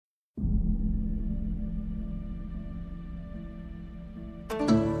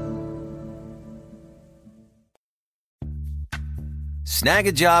Snag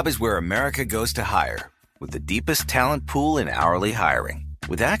a Job is where America goes to hire, with the deepest talent pool in hourly hiring.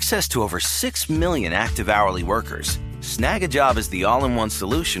 With access to over 6 million active hourly workers, Snag a Job is the all-in-one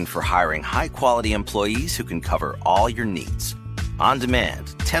solution for hiring high-quality employees who can cover all your needs. On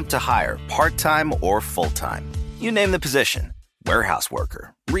demand, temp to hire, part-time or full-time. You name the position. Warehouse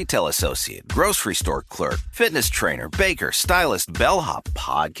worker, retail associate, grocery store clerk, fitness trainer, baker, stylist, bellhop,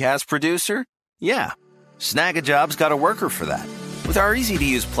 podcast producer. Yeah, Snag a Job's got a worker for that. With our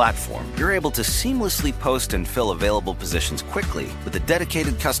easy-to-use platform, you're able to seamlessly post and fill available positions quickly with a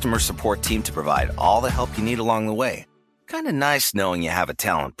dedicated customer support team to provide all the help you need along the way. Kind of nice knowing you have a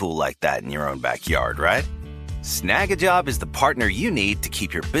talent pool like that in your own backyard, right? Snag a Job is the partner you need to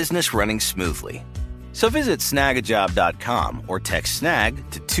keep your business running smoothly. So visit snagajob.com or text snag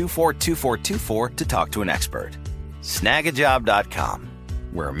to 242424 to talk to an expert. Snagajob.com,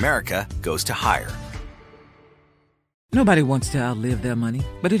 where America goes to hire. Nobody wants to outlive their money,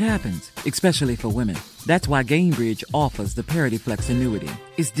 but it happens, especially for women. That's why Gainbridge offers the Parity Flex annuity.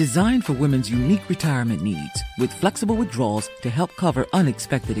 It's designed for women's unique retirement needs, with flexible withdrawals to help cover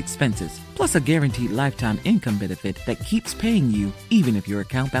unexpected expenses, plus a guaranteed lifetime income benefit that keeps paying you even if your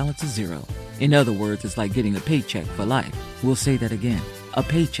account balance is zero. In other words, it's like getting a paycheck for life. We'll say that again. A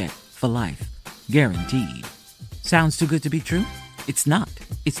paycheck for life. Guaranteed. Sounds too good to be true? It's not.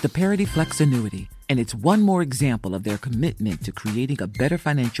 It's the Parity Flex annuity, and it's one more example of their commitment to creating a better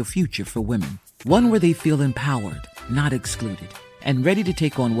financial future for women. One where they feel empowered, not excluded, and ready to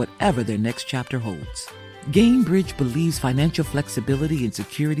take on whatever their next chapter holds. Gainbridge believes financial flexibility and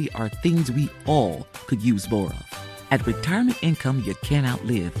security are things we all could use more of. At retirement income you can't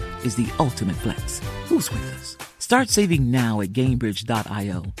outlive is the ultimate flex. Who's with us? Start saving now at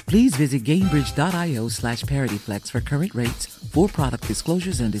Gainbridge.io. Please visit Gainbridge.io/ParityFlex for current rates, for product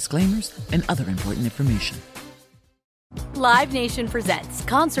disclosures and disclaimers, and other important information. Live Nation presents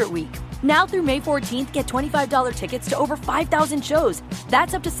Concert Week. Now through May 14th, get $25 tickets to over 5,000 shows.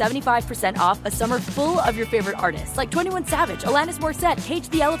 That's up to 75% off a summer full of your favorite artists like 21 Savage, Alanis Morissette, Cage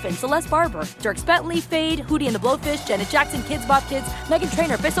the Elephant, Celeste Barber, Dierks Bentley, Fade, Hootie and the Blowfish, Janet Jackson, Kids Bop Kids, Meghan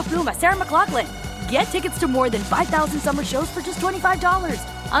Trainor, Bissell Pluma, Sarah McLachlan. Get tickets to more than 5,000 summer shows for just $25.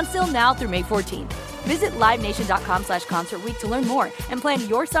 Until now through May 14th. Visit LiveNation.com/Concert Week to learn more and plan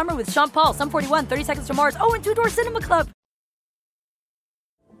your summer with Sean Paul, Sum 41, 30 Seconds to Mars, and Two Door Cinema Club.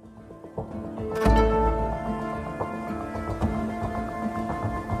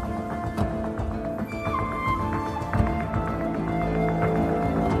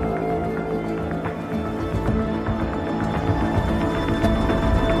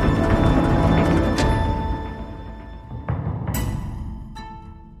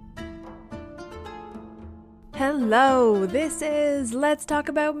 Hello, this is Let's Talk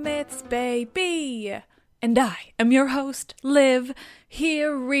About Myths, baby! And I am your host, Liv,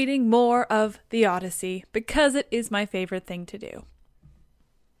 here reading more of the Odyssey, because it is my favorite thing to do.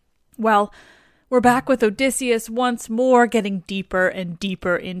 Well, we're back with Odysseus once more, getting deeper and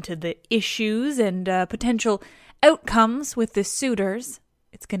deeper into the issues and potential outcomes with the suitors.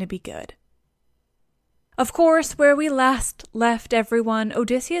 It's gonna be good. Of course, where we last left everyone,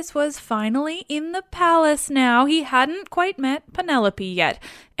 Odysseus was finally in the palace now. He hadn't quite met Penelope yet,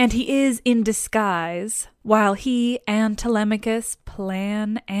 and he is in disguise, while he and Telemachus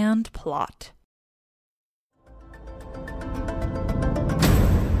plan and plot.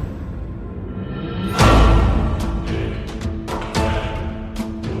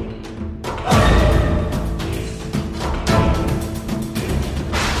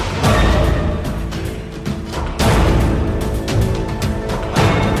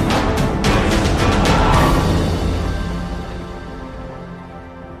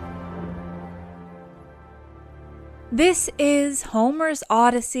 This is Homer's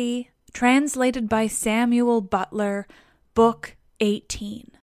Odyssey, translated by Samuel Butler, Book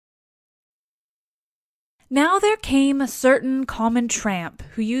 18. Now there came a certain common tramp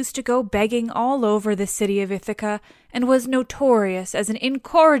who used to go begging all over the city of Ithaca and was notorious as an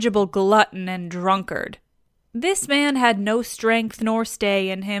incorrigible glutton and drunkard. This man had no strength nor stay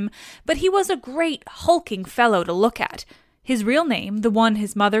in him, but he was a great hulking fellow to look at. His real name, the one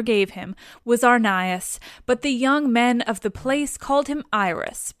his mother gave him, was Arnias, but the young men of the place called him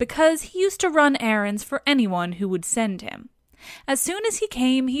Iris, because he used to run errands for anyone who would send him. As soon as he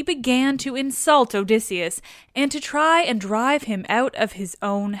came, he began to insult Odysseus, and to try and drive him out of his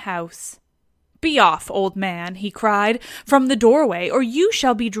own house. "Be off, old man," he cried, "from the doorway, or you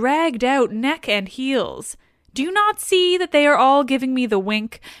shall be dragged out neck and heels. Do you not see that they are all giving me the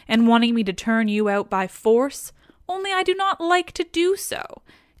wink, and wanting me to turn you out by force? Only I do not like to do so.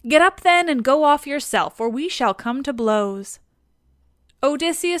 Get up then and go off yourself, or we shall come to blows."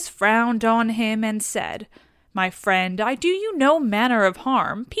 Odysseus frowned on him and said, "My friend, I do you no manner of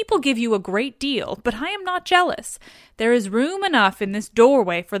harm. People give you a great deal, but I am not jealous. There is room enough in this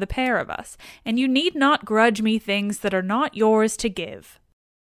doorway for the pair of us, and you need not grudge me things that are not yours to give."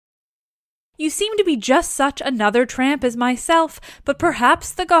 "You seem to be just such another tramp as myself, but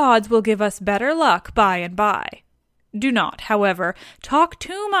perhaps the gods will give us better luck by and by. Do not, however, talk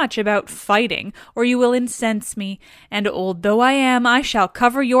too much about fighting, or you will incense me, and old though I am, I shall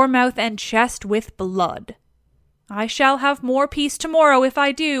cover your mouth and chest with blood. I shall have more peace tomorrow if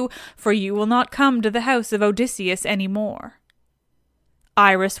I do, for you will not come to the house of Odysseus any more."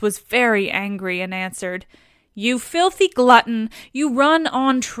 Iris was very angry and answered, "You filthy glutton, you run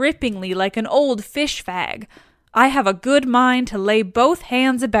on trippingly like an old fish-fag. I have a good mind to lay both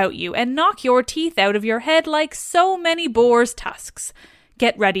hands about you and knock your teeth out of your head like so many boars' tusks.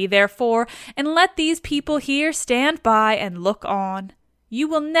 Get ready, therefore, and let these people here stand by and look on. You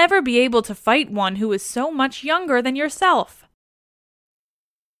will never be able to fight one who is so much younger than yourself."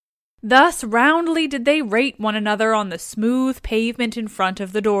 Thus roundly did they rate one another on the smooth pavement in front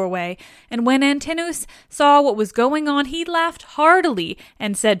of the doorway, and when Antinous saw what was going on, he laughed heartily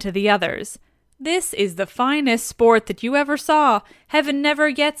and said to the others, "This is the finest sport that you ever saw. Heaven never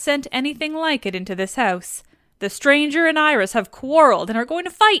yet sent anything like it into this house. The stranger and Iris have quarreled and are going to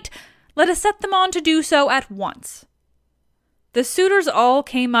fight. Let us set them on to do so at once." The suitors all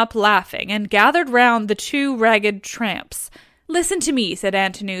came up laughing and gathered round the two ragged tramps. "Listen to me," said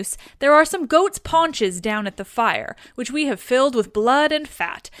Antinous. "There are some goats' paunches down at the fire, which we have filled with blood and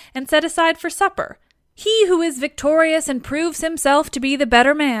fat, and set aside for supper. He who is victorious and proves himself to be the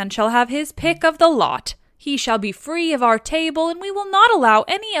better man shall have his pick of the lot. He shall be free of our table, and we will not allow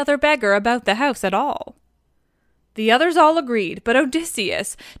any other beggar about the house at all." The others all agreed, but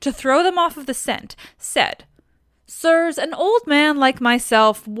Odysseus, to throw them off of the scent, said, "Sirs, an old man like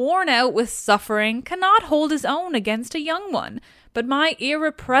myself, worn out with suffering, cannot hold his own against a young one, but my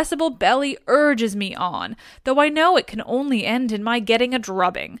irrepressible belly urges me on, though I know it can only end in my getting a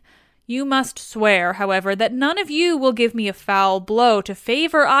drubbing. You must swear, however, that none of you will give me a foul blow to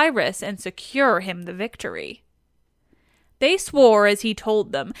favor Iris and secure him the victory." They swore as he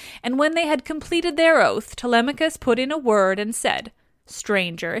told them, and when they had completed their oath, Telemachus put in a word and said,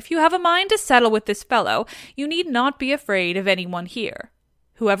 "Stranger, if you have a mind to settle with this fellow, you need not be afraid of anyone here.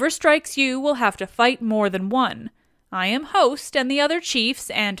 Whoever strikes you will have to fight more than one. I am host, and the other chiefs,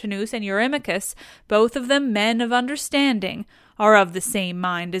 Antinous and Eurymachus, both of them men of understanding, are of the same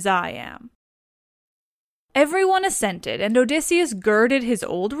mind as I am." Everyone assented, and Odysseus girded his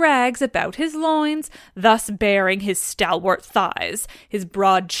old rags about his loins, thus baring his stalwart thighs, his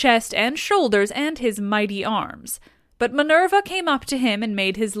broad chest and shoulders, and his mighty arms. But Minerva came up to him and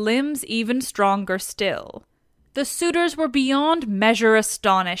made his limbs even stronger still. The suitors were beyond measure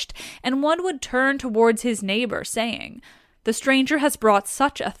astonished, and one would turn towards his neighbor, saying, "The stranger has brought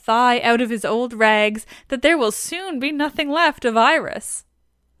such a thigh out of his old rags that there will soon be nothing left of Iris."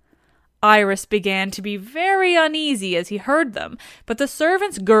 Iris began to be very uneasy as he heard them, but the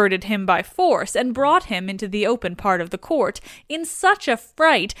servants girded him by force and brought him into the open part of the court in such a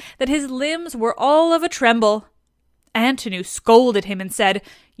fright that his limbs were all of a tremble. Antinous scolded him and said,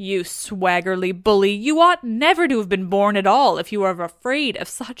 "You swaggerly bully, you ought never to have been born at all if you are afraid of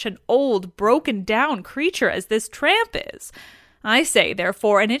such an old, broken-down creature as this tramp is. I say,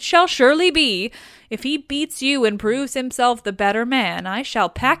 therefore, and it shall surely be, if he beats you and proves himself the better man, I shall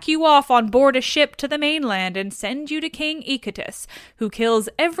pack you off on board a ship to the mainland and send you to King Echetus, who kills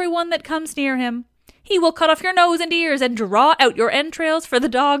everyone that comes near him. He will cut off your nose and ears and draw out your entrails for the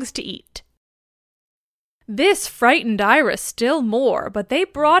dogs to eat." This frightened Iris still more, but they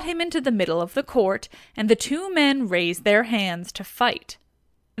brought him into the middle of the court, and the two men raised their hands to fight.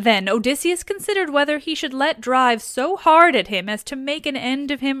 Then Odysseus considered whether he should let drive so hard at him as to make an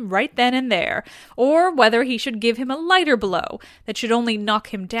end of him right then and there, or whether he should give him a lighter blow that should only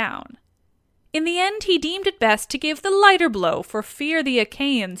knock him down. In the end he deemed it best to give the lighter blow for fear the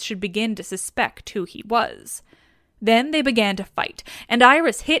Achaeans should begin to suspect who he was. Then they began to fight, and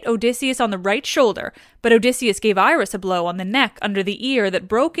Iris hit Odysseus on the right shoulder, but Odysseus gave Iris a blow on the neck under the ear that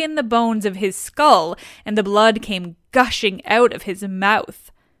broke in the bones of his skull, and the blood came gushing out of his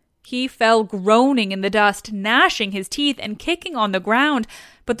mouth. He fell groaning in the dust, gnashing his teeth and kicking on the ground,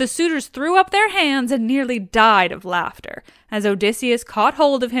 but the suitors threw up their hands and nearly died of laughter, as Odysseus caught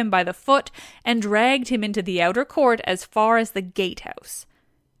hold of him by the foot and dragged him into the outer court as far as the gatehouse.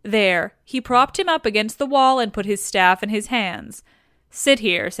 There, he propped him up against the wall and put his staff in his hands. "Sit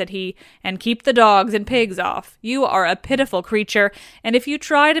here," said he, "and keep the dogs and pigs off. You are a pitiful creature, and if you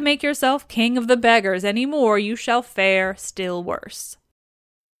try to make yourself king of the beggars any more, you shall fare still worse."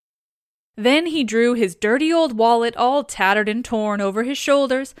 Then he drew his dirty old wallet, all tattered and torn, over his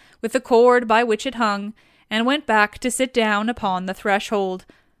shoulders, with the cord by which it hung, and went back to sit down upon the threshold.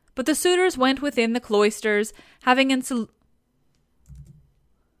 But the suitors went within the cloisters, laughing and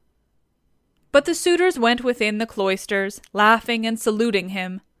saluting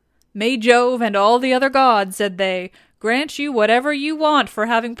him. "May Jove and all the other gods," said they, "grant you whatever you want for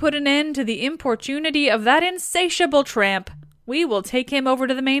having put an end to the importunity of that insatiable tramp. We will take him over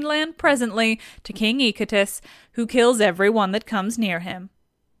to the mainland presently, to King Aeacus, who kills every one that comes near him."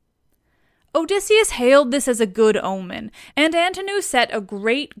 Odysseus hailed this as a good omen, and Antinous set a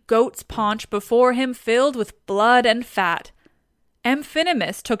great goat's paunch before him filled with blood and fat.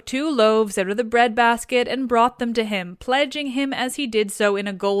 Amphinomus took 2 loaves out of the bread-basket and brought them to him, pledging him as he did so in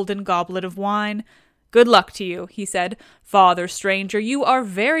a golden goblet of wine. "Good luck to you," he said. "Father stranger, you are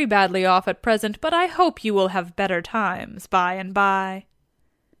very badly off at present, but I hope you will have better times by and by."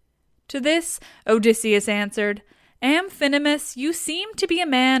 To this Odysseus answered, "Amphinomus, you seem to be a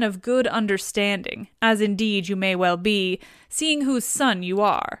man of good understanding, as indeed you may well be, seeing whose son you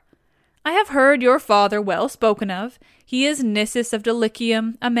are. I have heard your father well spoken of. He is Nisus of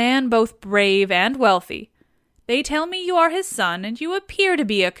Dulichium, a man both brave and wealthy. They tell me you are his son, and you appear to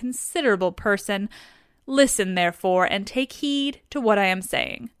be a considerable person. Listen, therefore, and take heed to what I am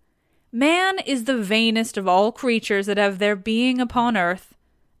saying. Man is the vainest of all creatures that have their being upon earth.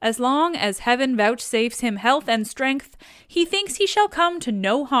 As long as heaven vouchsafes him health and strength, he thinks he shall come to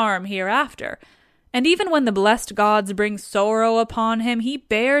no harm hereafter. And even when the blessed gods bring sorrow upon him, he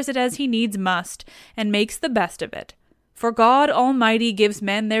bears it as he needs must, and makes the best of it. For God Almighty gives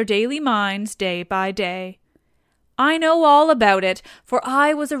men their daily minds day by day. I know all about it, for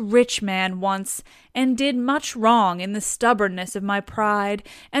I was a rich man once, and did much wrong in the stubbornness of my pride,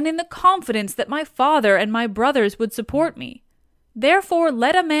 and in the confidence that my father and my brothers would support me. Therefore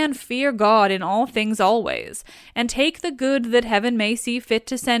let a man fear God in all things always, and take the good that heaven may see fit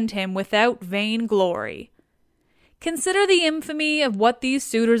to send him without vain glory. Consider the infamy of what these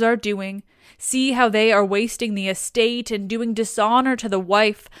suitors are doing. See how they are wasting the estate and doing dishonor to the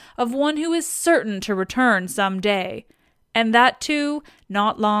wife of one who is certain to return some day, and that too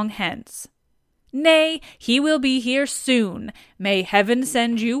not long hence. Nay, he will be here soon. May heaven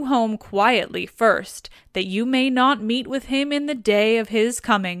send you home quietly first, that you may not meet with him in the day of his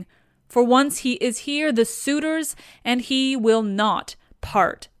coming. For once he is here, the suitors and he will not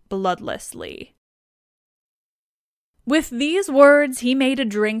part bloodlessly." With these words he made a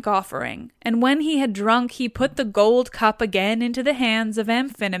drink offering, and when he had drunk he put the gold cup again into the hands of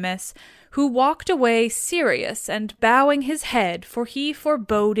Amphinomus, who walked away serious and bowing his head, for he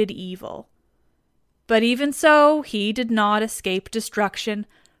foreboded evil. But even so he did not escape destruction,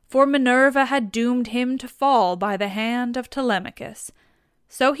 for Minerva had doomed him to fall by the hand of Telemachus.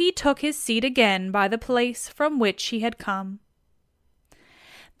 So he took his seat again by the place from which he had come.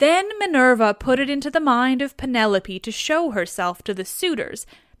 Then Minerva put it into the mind of Penelope to show herself to the suitors,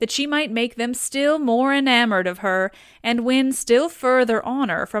 that she might make them still more enamored of her, and win still further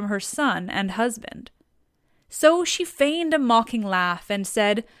honor from her son and husband. So she feigned a mocking laugh, and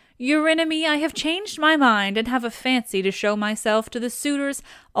said, "Eurynome, I have changed my mind, and have a fancy to show myself to the suitors,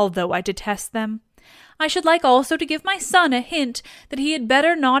 although I detest them. I should like also to give my son a hint that he had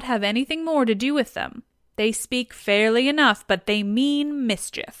better not have anything more to do with them. They speak fairly enough, but they mean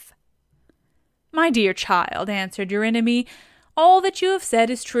mischief." "My dear child," answered Eurynome, "all that you have said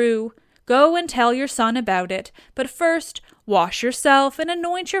is true. Go and tell your son about it, but first wash yourself and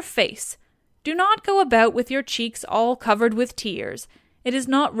anoint your face. Do not go about with your cheeks all covered with tears. It is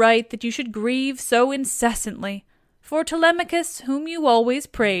not right that you should grieve so incessantly, for Telemachus, whom you always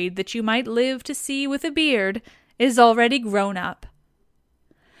prayed that you might live to see with a beard, is already grown up."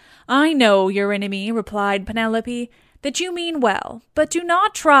 "I know, Eurynome," replied Penelope, "that you mean well, but do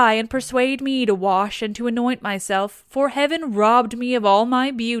not try and persuade me to wash and to anoint myself, for heaven robbed me of all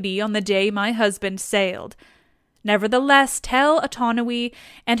my beauty on the day my husband sailed. Nevertheless, tell Autonoe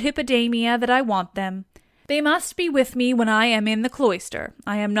and Hippodamia that I want them. They must be with me when I am in the cloister.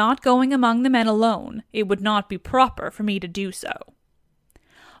 I am not going among the men alone. It would not be proper for me to do so."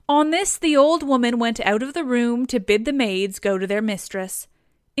 On this the old woman went out of the room to bid the maids go to their mistress.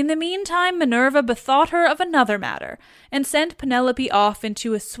 In the meantime Minerva bethought her of another matter, and sent Penelope off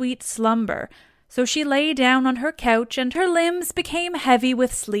into a sweet slumber. So she lay down on her couch, and her limbs became heavy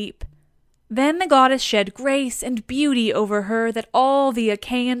with sleep. Then the goddess shed grace and beauty over her, that all the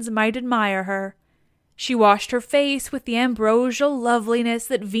Achaeans might admire her. She washed her face with the ambrosial loveliness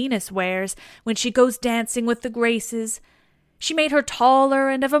that Venus wears when she goes dancing with the Graces. She made her taller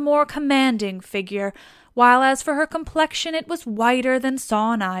and of a more commanding figure, while as for her complexion it was whiter than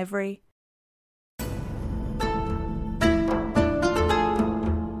sawn ivory.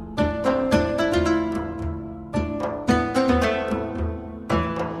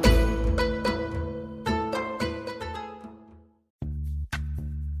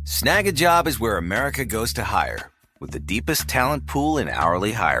 Snag a Job is where America goes to hire, with the deepest talent pool in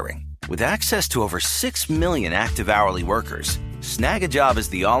hourly hiring. With access to over 6 million active hourly workers, Snag a Job is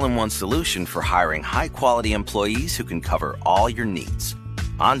the all-in-one solution for hiring high-quality employees who can cover all your needs.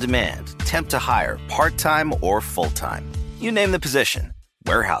 On demand, temp to hire, part-time or full-time. You name the position.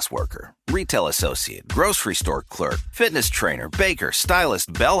 Warehouse worker, retail associate, grocery store clerk, fitness trainer, baker,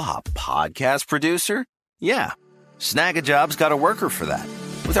 stylist, bellhop, podcast producer. Yeah, Snag a Job's got a worker for that.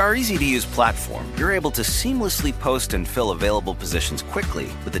 With our easy-to-use platform, you're able to seamlessly post and fill available positions quickly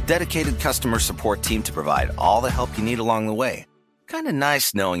with a dedicated customer support team to provide all the help you need along the way. Kind of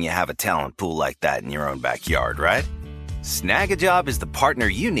nice knowing you have a talent pool like that in your own backyard, right? Snag a Job is the partner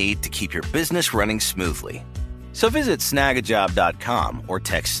you need to keep your business running smoothly. So visit snagajob.com or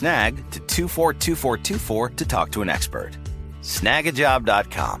text SNAG to 242424 to talk to an expert.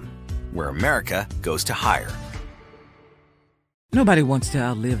 Snagajob.com, where America goes to hire. Nobody wants to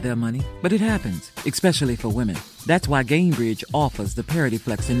outlive their money, but it happens, especially for women. That's why Gainbridge offers the Parity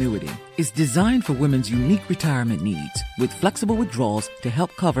Flex annuity. It's designed for women's unique retirement needs, with flexible withdrawals to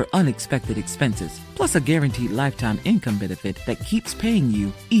help cover unexpected expenses, plus a guaranteed lifetime income benefit that keeps paying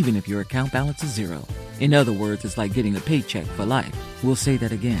you even if your account balance is zero. In other words, it's like getting a paycheck for life. We'll say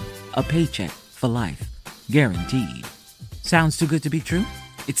that again. A paycheck for life. Guaranteed. Sounds too good to be true?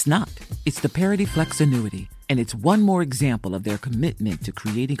 It's not. It's the Parity Flex annuity, and it's one more example of their commitment to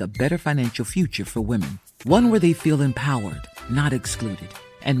creating a better financial future for women. One where they feel empowered, not excluded,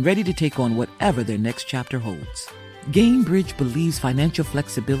 and ready to take on whatever their next chapter holds. Gainbridge believes financial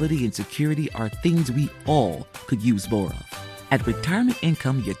flexibility and security are things we all could use more of. At retirement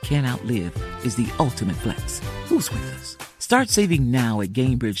income you can't outlive is the ultimate flex. Who's with us? Start saving now at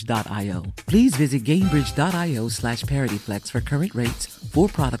Gainbridge.io. Please visit Gainbridge.io/ParityFlex for current rates, for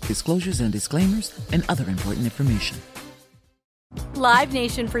product disclosures and disclaimers, and other important information. Live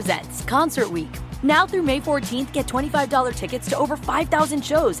Nation presents Concert Week. Now through May 14th, get $25 tickets to over 5,000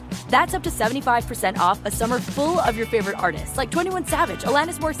 shows. That's up to 75% off a summer full of your favorite artists like 21 Savage,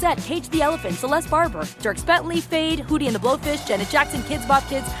 Alanis Morissette, Cage the Elephant, Celeste Barber, Dierks Bentley, Fade, Hootie and the Blowfish, Janet Jackson, Kids Bop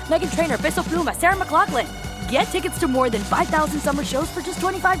Kids, Meghan Trainor, Bissell Pluma, Sarah McLachlan. Get tickets to more than 5,000 summer shows for just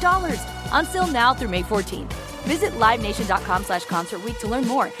 $25. Until now through May 14th. Visit LiveNation.com/Concert Week to learn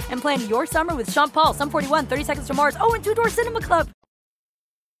more and plan your summer with Sean Paul, Sum 41, 30 Seconds to Mars, and Two Door Cinema Club.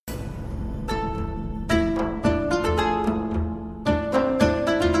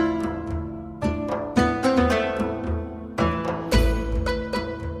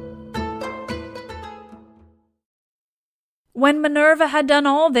 When Minerva had done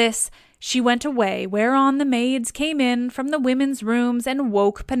all this, she went away, whereon the maids came in from the women's rooms and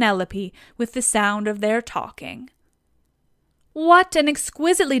woke Penelope with the sound of their talking. "What an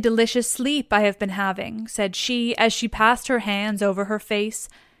exquisitely delicious sleep I have been having," said she, as she passed her hands over her face.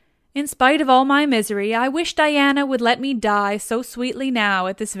 "In spite of all my misery, I wish Diana would let me die so sweetly now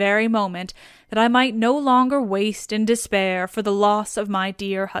at this very moment, that I might no longer waste in despair for the loss of my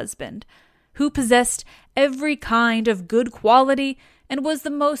dear husband, who possessed every kind of good quality and was the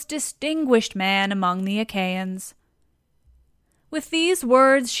most distinguished man among the Achaeans." With these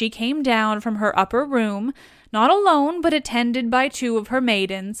words she came down from her upper room, not alone but attended by 2 of her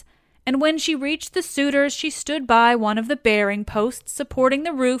maidens, and when she reached the suitors she stood by one of the bearing posts supporting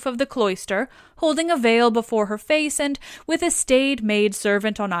the roof of the cloister, holding a veil before her face and with a staid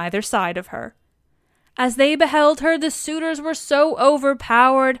maidservant on either side of her. As they beheld her, the suitors were so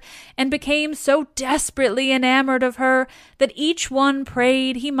overpowered and became so desperately enamored of her that each one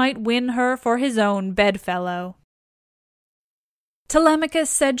prayed he might win her for his own bedfellow. "Telemachus,"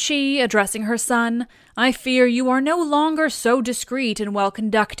 said she, addressing her son, "I fear you are no longer so discreet and well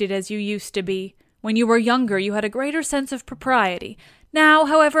conducted as you used to be. When you were younger you had a greater sense of propriety. Now,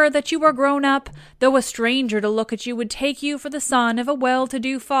 however, that you are grown up, though a stranger to look at you would take you for the son of a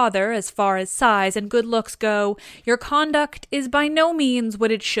well-to-do father, as far as size and good looks go, your conduct is by no means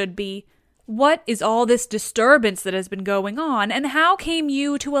what it should be. What is all this disturbance that has been going on, and how came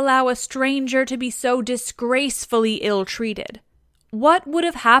you to allow a stranger to be so disgracefully ill-treated? What would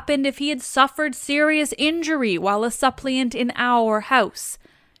have happened if he had suffered serious injury while a suppliant in our house?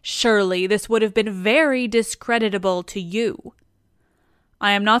 Surely this would have been very discreditable to you."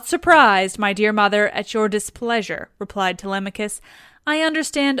 "I am not surprised, my dear mother, at your displeasure," replied Telemachus. "I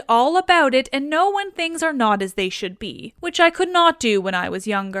understand all about it, and know when things are not as they should be, which I could not do when I was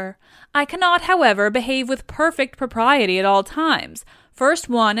younger. I cannot, however, behave with perfect propriety at all times. First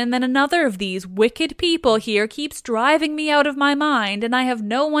one and then another of these wicked people here keeps driving me out of my mind, and I have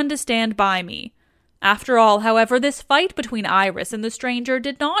no one to stand by me. After all, however, this fight between Iris and the stranger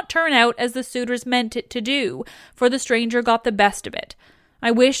did not turn out as the suitors meant it to do, for the stranger got the best of it.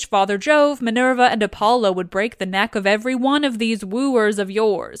 I wished Father Jove, Minerva, and Apollo would break the neck of every one of these wooers of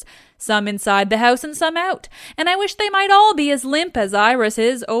yours, some inside the house and some out, and I wish they might all be as limp as Iris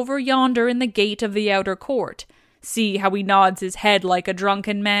is over yonder in the gate of the outer court. See how he nods his head like a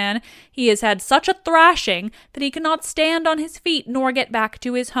drunken man. He has had such a thrashing that he cannot stand on his feet nor get back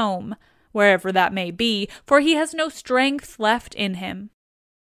to his home, wherever that may be, for he has no strength left in him."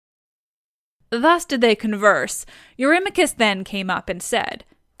 Thus did they converse. Eurymachus then came up and said,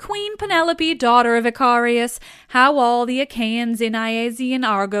 "Queen Penelope, daughter of Icarius, how all the Achaeans in Iasian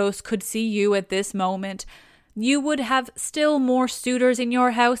Argos could see you at this moment. You would have still more suitors in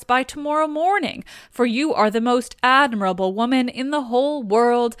your house by tomorrow morning, for you are the most admirable woman in the whole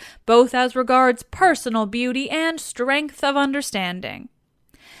world, both as regards personal beauty and strength of understanding."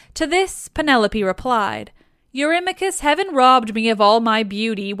 To this Penelope replied, "Eurymachus, heaven robbed me of all my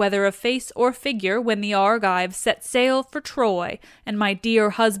beauty, whether of face or figure, when the Argives set sail for Troy, and my dear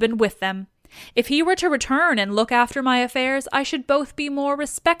husband with them. If he were to return and look after my affairs, I should both be more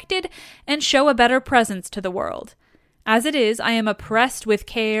respected and show a better presence to the world. As it is, I am oppressed with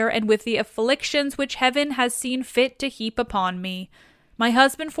care and with the afflictions which heaven has seen fit to heap upon me. My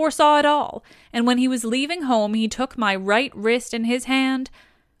husband foresaw it all, and when he was leaving home he took my right wrist in his hand.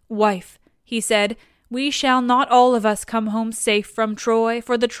 'Wife,' he said, 'we shall not all of us come home safe from Troy,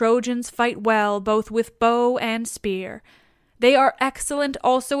 for the Trojans fight well both with bow and spear. They are excellent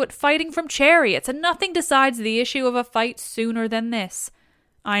also at fighting from chariots, and nothing decides the issue of a fight sooner than this.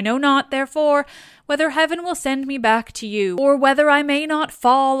 I know not, therefore, whether heaven will send me back to you, or whether I may not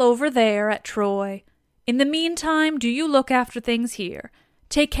fall over there at Troy. In the meantime, do you look after things here.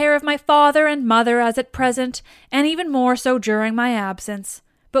 Take care of my father and mother as at present, and even more so during my absence.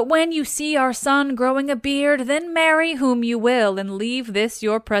 But when you see our son growing a beard, then marry whom you will, and leave this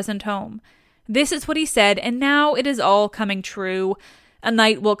your present home.' This is what he said, and now it is all coming true. A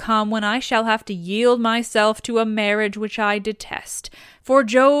night will come when I shall have to yield myself to a marriage which I detest, for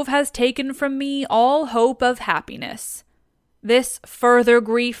Jove has taken from me all hope of happiness. This further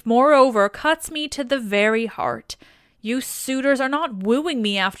grief, moreover, cuts me to the very heart. You suitors are not wooing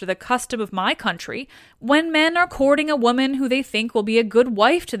me after the custom of my country. When men are courting a woman who they think will be a good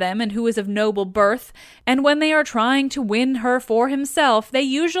wife to them and who is of noble birth, and when they are trying to win her for himself, they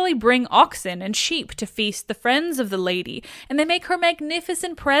usually bring oxen and sheep to feast the friends of the lady, and they make her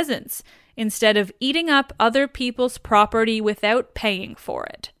magnificent presents, instead of eating up other people's property without paying for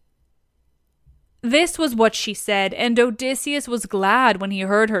it." This was what she said, and Odysseus was glad when he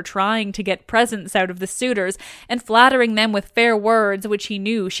heard her trying to get presents out of the suitors, and flattering them with fair words which he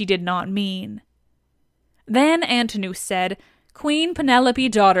knew she did not mean. Then Antinous said, "Queen Penelope,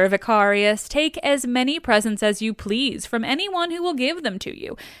 daughter of Icarius, take as many presents as you please from anyone who will give them to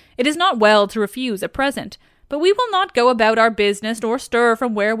you. It is not well to refuse a present, but we will not go about our business nor stir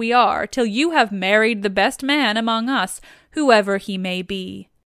from where we are till you have married the best man among us, whoever he may be."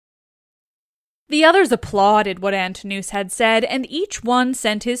 The others applauded what Antinous had said, and each one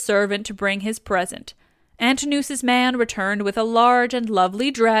sent his servant to bring his present. Antinous' man returned with a large and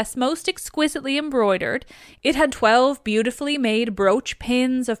lovely dress, most exquisitely embroidered. It had 12 beautifully made brooch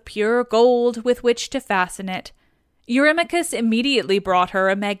pins of pure gold with which to fasten it. Eurymachus immediately brought her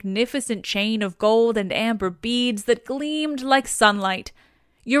a magnificent chain of gold and amber beads that gleamed like sunlight.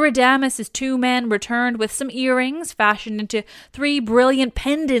 Eurydamas' 2 men returned with some earrings fashioned into 3 brilliant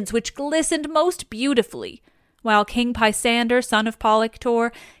pendants which glistened most beautifully, while King Pisander, son of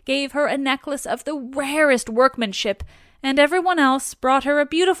Polyctor, gave her a necklace of the rarest workmanship, and everyone else brought her a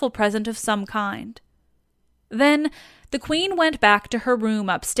beautiful present of some kind. Then the queen went back to her room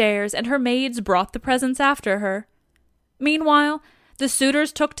upstairs, and her maids brought the presents after her. Meanwhile, the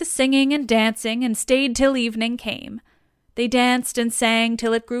suitors took to singing and dancing, and stayed till evening came. They danced and sang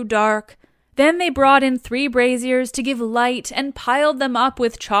till it grew dark. Then they brought in 3 braziers to give light, and piled them up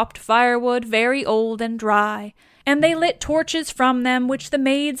with chopped firewood very old and dry, and they lit torches from them, which the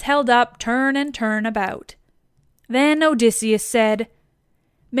maids held up turn and turn about. Then Odysseus said,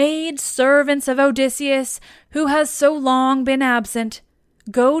 "Maids, servants of Odysseus, who has so long been absent,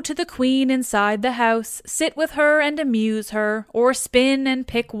 go to the queen inside the house, sit with her and amuse her, or spin and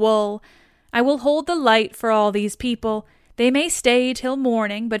pick wool. I will hold the light for all these people. They may stay till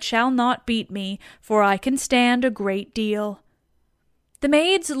morning, but shall not beat me, for I can stand a great deal." The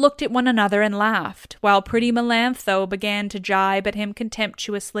maids looked at one another and laughed, while pretty Melantho began to gibe at him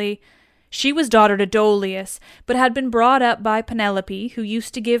contemptuously. She was daughter to Dolius, but had been brought up by Penelope, who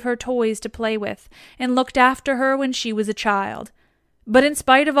used to give her toys to play with, and looked after her when she was a child. But in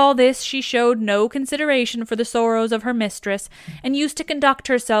spite of all this, she showed no consideration for the sorrows of her mistress, and used to conduct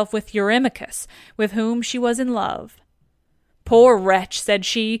herself with Eurymachus, with whom she was in love. "Poor wretch," said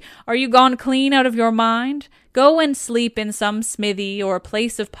she, "are you gone clean out of your mind? Go and sleep in some smithy or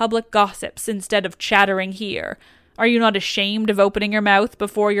place of public gossips instead of chattering here. Are you not ashamed of opening your mouth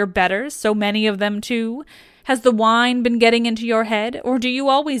before your betters, so many of them too? Has the wine been getting into your head, or do you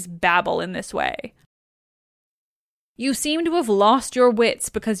always babble in this way? You seem to have lost your wits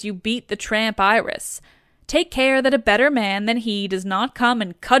because you beat the tramp Iris. Take care that a better man than he does not come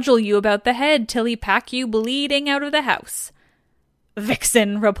and cudgel you about the head till he pack you bleeding out of the house."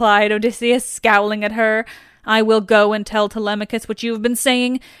 "Vixen," replied Odysseus, scowling at her, "I will go and tell Telemachus what you have been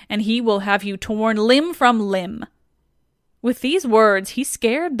saying, and he will have you torn limb from limb." With these words he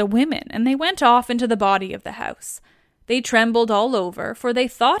scared the women, and they went off into the body of the house. They trembled all over, for they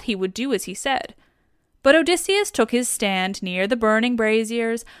thought he would do as he said. But Odysseus took his stand near the burning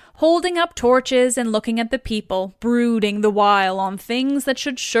braziers, holding up torches and looking at the people, brooding the while on things that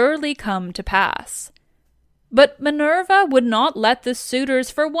should surely come to pass. But Minerva would not let the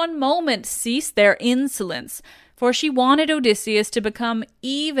suitors for one moment cease their insolence, for she wanted Odysseus to become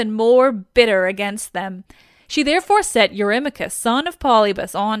even more bitter against them. She therefore set Eurymachus, son of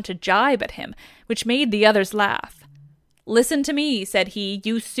Polybus, on to jibe at him, which made the others laugh. "Listen to me," said he,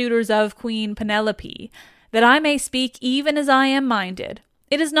 "you suitors of Queen Penelope, that I may speak even as I am minded.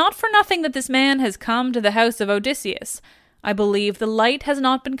 It is not for nothing that this man has come to the house of Odysseus. I believe the light has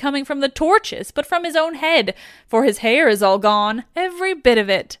not been coming from the torches, but from his own head, for his hair is all gone, every bit of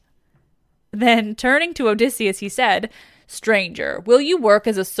it." Then, turning to Odysseus, he said, "Stranger, will you work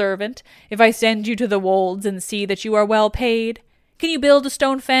as a servant, if I send you to the wolds and see that you are well paid? Can you build a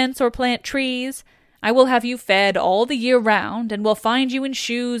stone fence or plant trees? I will have you fed all the year round, and will find you in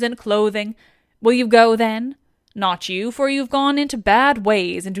shoes and clothing. Will you go then? Not you, for you have gone into bad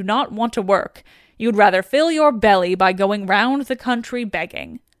ways and do not want to work. You would rather fill your belly by going round the country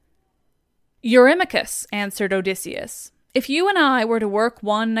begging." "Eurymachus," answered Odysseus, "if you and I were to work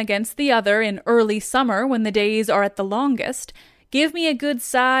one against the other in early summer when the days are at the longest, give me a good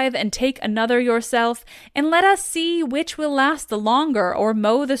scythe and take another yourself, and let us see which will last the longer or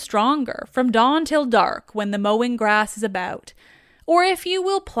mow the stronger, from dawn till dark, when the mowing grass is about. Or if you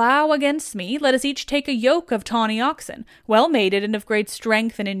will plough against me, let us each take a yoke of tawny oxen, well mated and of great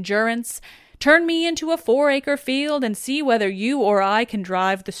strength and endurance. Turn me into a 4-acre field, and see whether you or I can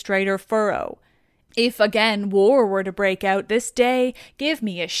drive the straighter furrow. If again war were to break out this day, give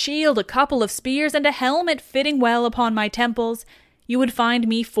me a shield, a couple of spears, and a helmet fitting well upon my temples. You would find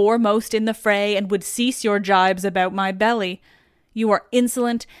me foremost in the fray, and would cease your jibes about my belly. You are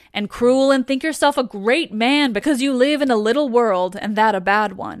insolent and cruel, and think yourself a great man because you live in a little world, and that a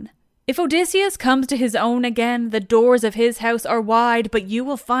bad one. If Odysseus comes to his own again, the doors of his house are wide, but you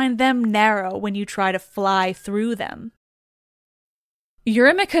will find them narrow when you try to fly through them."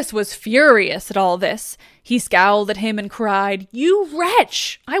 Eurymachus was furious at all this. He scowled at him and cried, "You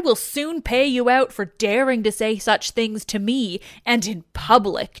wretch! I will soon pay you out for daring to say such things to me, and in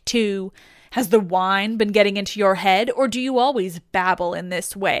public, too. Has the wine been getting into your head, or do you always babble in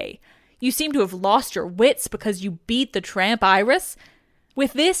this way? You seem to have lost your wits because you beat the tramp Iris."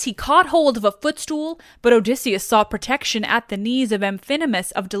 With this he caught hold of a footstool, but Odysseus sought protection at the knees of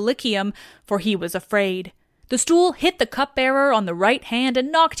Amphinomus of Dulichium, for he was afraid. The stool hit the cupbearer on the right hand and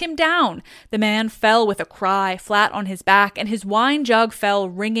knocked him down. The man fell with a cry, flat on his back, and his wine jug fell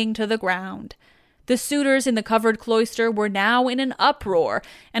ringing to the ground. The suitors in the covered cloister were now in an uproar,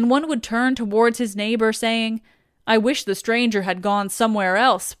 and one would turn towards his neighbor, saying, "I wish the stranger had gone somewhere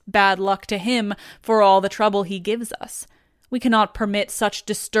else, bad luck to him, for all the trouble he gives us. We cannot permit such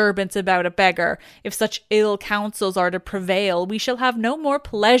disturbance about a beggar. If such ill counsels are to prevail, we shall have no more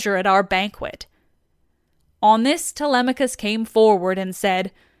pleasure at our banquet." On this Telemachus came forward and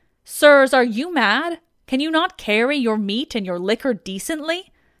said, "Sirs, are you mad? Can you not carry your meat and your liquor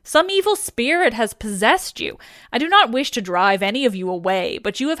decently? Some evil spirit has possessed you. I do not wish to drive any of you away,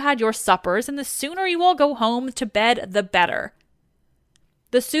 but you have had your suppers, and the sooner you all go home to bed, the better."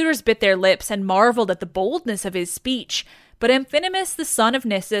 The suitors bit their lips and marveled at the boldness of his speech, but Amphinomus, the son of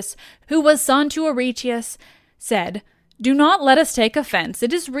Nisus, who was son to Areteus, said, "Do not let us take offense.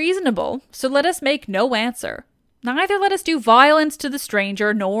 It is reasonable, so let us make no answer. Neither let us do violence to the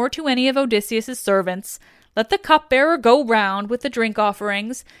stranger, nor to any of Odysseus' servants. Let the cupbearer go round with the drink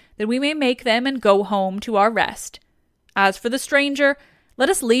offerings, that we may make them and go home to our rest. As for the stranger, let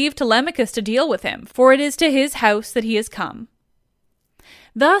us leave Telemachus to deal with him, for it is to his house that he has come."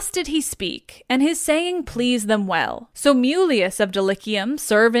 Thus did he speak, and his saying pleased them well. So Mulius of Dulichium,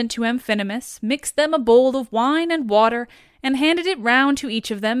 servant to Amphinomus, mixed them a bowl of wine and water, and handed it round to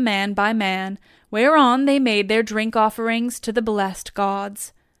each of them man by man, whereon they made their drink offerings to the blessed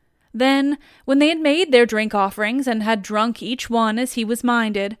gods. Then, when they had made their drink offerings and had drunk each one as he was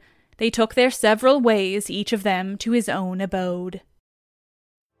minded, they took their several ways, each of them to his own abode.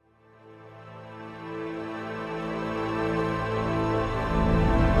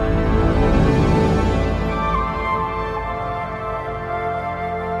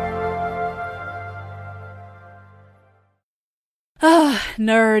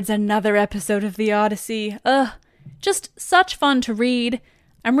 Nerds, another episode of the Odyssey. Just such fun to read.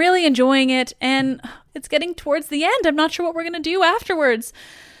 I'm really enjoying it, and it's getting towards the end. I'm not sure what we're going to do afterwards.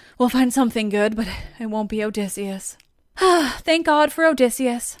 We'll find something good, but it won't be Odysseus. Thank God for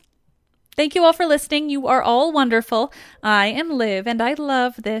Odysseus. Thank you all for listening. You are all wonderful. I am Liv, and I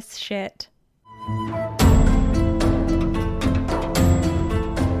love this shit.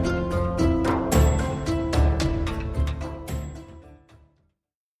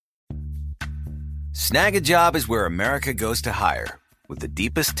 Snag a Job is where America goes to hire, with the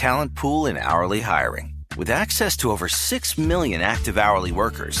deepest talent pool in hourly hiring. With access to over 6 million active hourly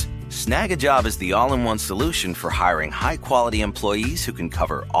workers, Snag a Job is the all-in-one solution for hiring high-quality employees who can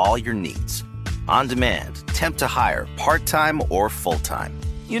cover all your needs. On demand, temp to hire, part-time or full-time.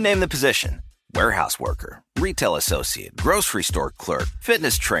 You name the position. Warehouse worker, retail associate, grocery store clerk,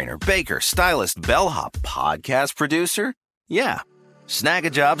 fitness trainer, baker, stylist, bellhop, podcast producer. Yeah, Snag a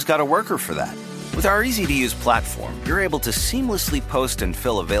Job's got a worker for that. With our easy-to-use platform, you're able to seamlessly post and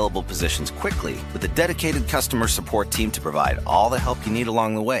fill available positions quickly with a dedicated customer support team to provide all the help you need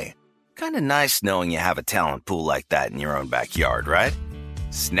along the way. Kinda nice knowing you have a talent pool like that in your own backyard, right?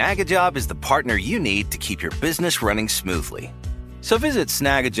 Snag a Job is the partner you need to keep your business running smoothly. So visit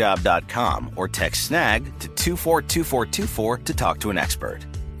snagajob.com or text SNAG to 242424 to talk to an expert.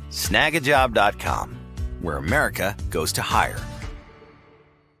 Snagajob.com, where America goes to hire.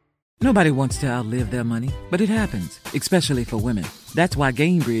 Nobody wants to outlive their money, but it happens, especially for women. That's why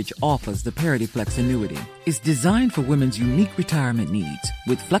Gainbridge offers the Parity Flex annuity. It's designed for women's unique retirement needs,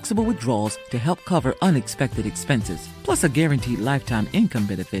 with flexible withdrawals to help cover unexpected expenses, plus a guaranteed lifetime income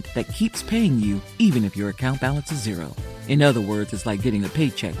benefit that keeps paying you even if your account balance is zero. In other words, it's like getting a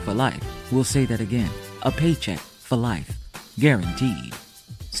paycheck for life. We'll say that again. A paycheck for life. Guaranteed.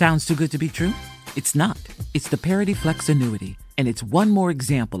 Sounds too good to be true? It's not. It's the Parity Flex annuity. And it's one more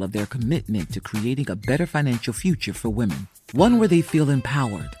example of their commitment to creating a better financial future for women. One where they feel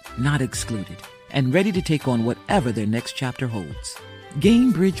empowered, not excluded, and ready to take on whatever their next chapter holds.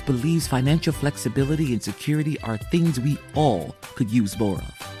 Gainbridge believes financial flexibility and security are things we all could use more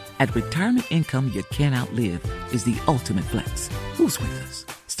of. At retirement income you can't outlive is the ultimate flex. Who's with us?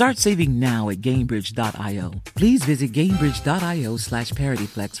 Start saving now at Gainbridge.io. Please visit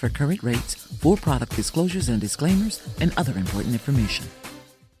Gainbridge.io/ParityFlex for current rates, for product disclosures and disclaimers, and other important information.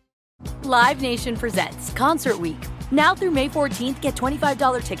 Live Nation presents Concert Week. Now through May 14th, get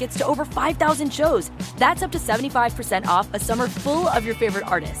 $25 tickets to over 5,000 shows. That's up to 75% off a summer full of your favorite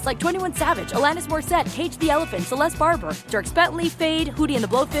artists like 21 Savage, Alanis Morissette, Cage the Elephant, Celeste Barber, Dierks Bentley, Fade, Hootie and the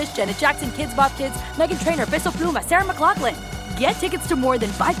Blowfish, Janet Jackson, Kidz Bop Kids, Meghan Trainor, Peso Pluma, Sarah McLachlan. Get tickets to more than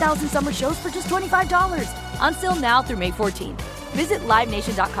 5,000 summer shows for just $25. On sale now through May 14th. Visit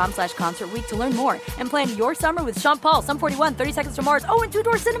LiveNation.com/Concert Week to learn more and plan your summer with Sean Paul, Sum 41, 30 Seconds to Mars, and Two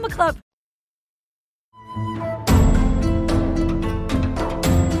Door Cinema Club.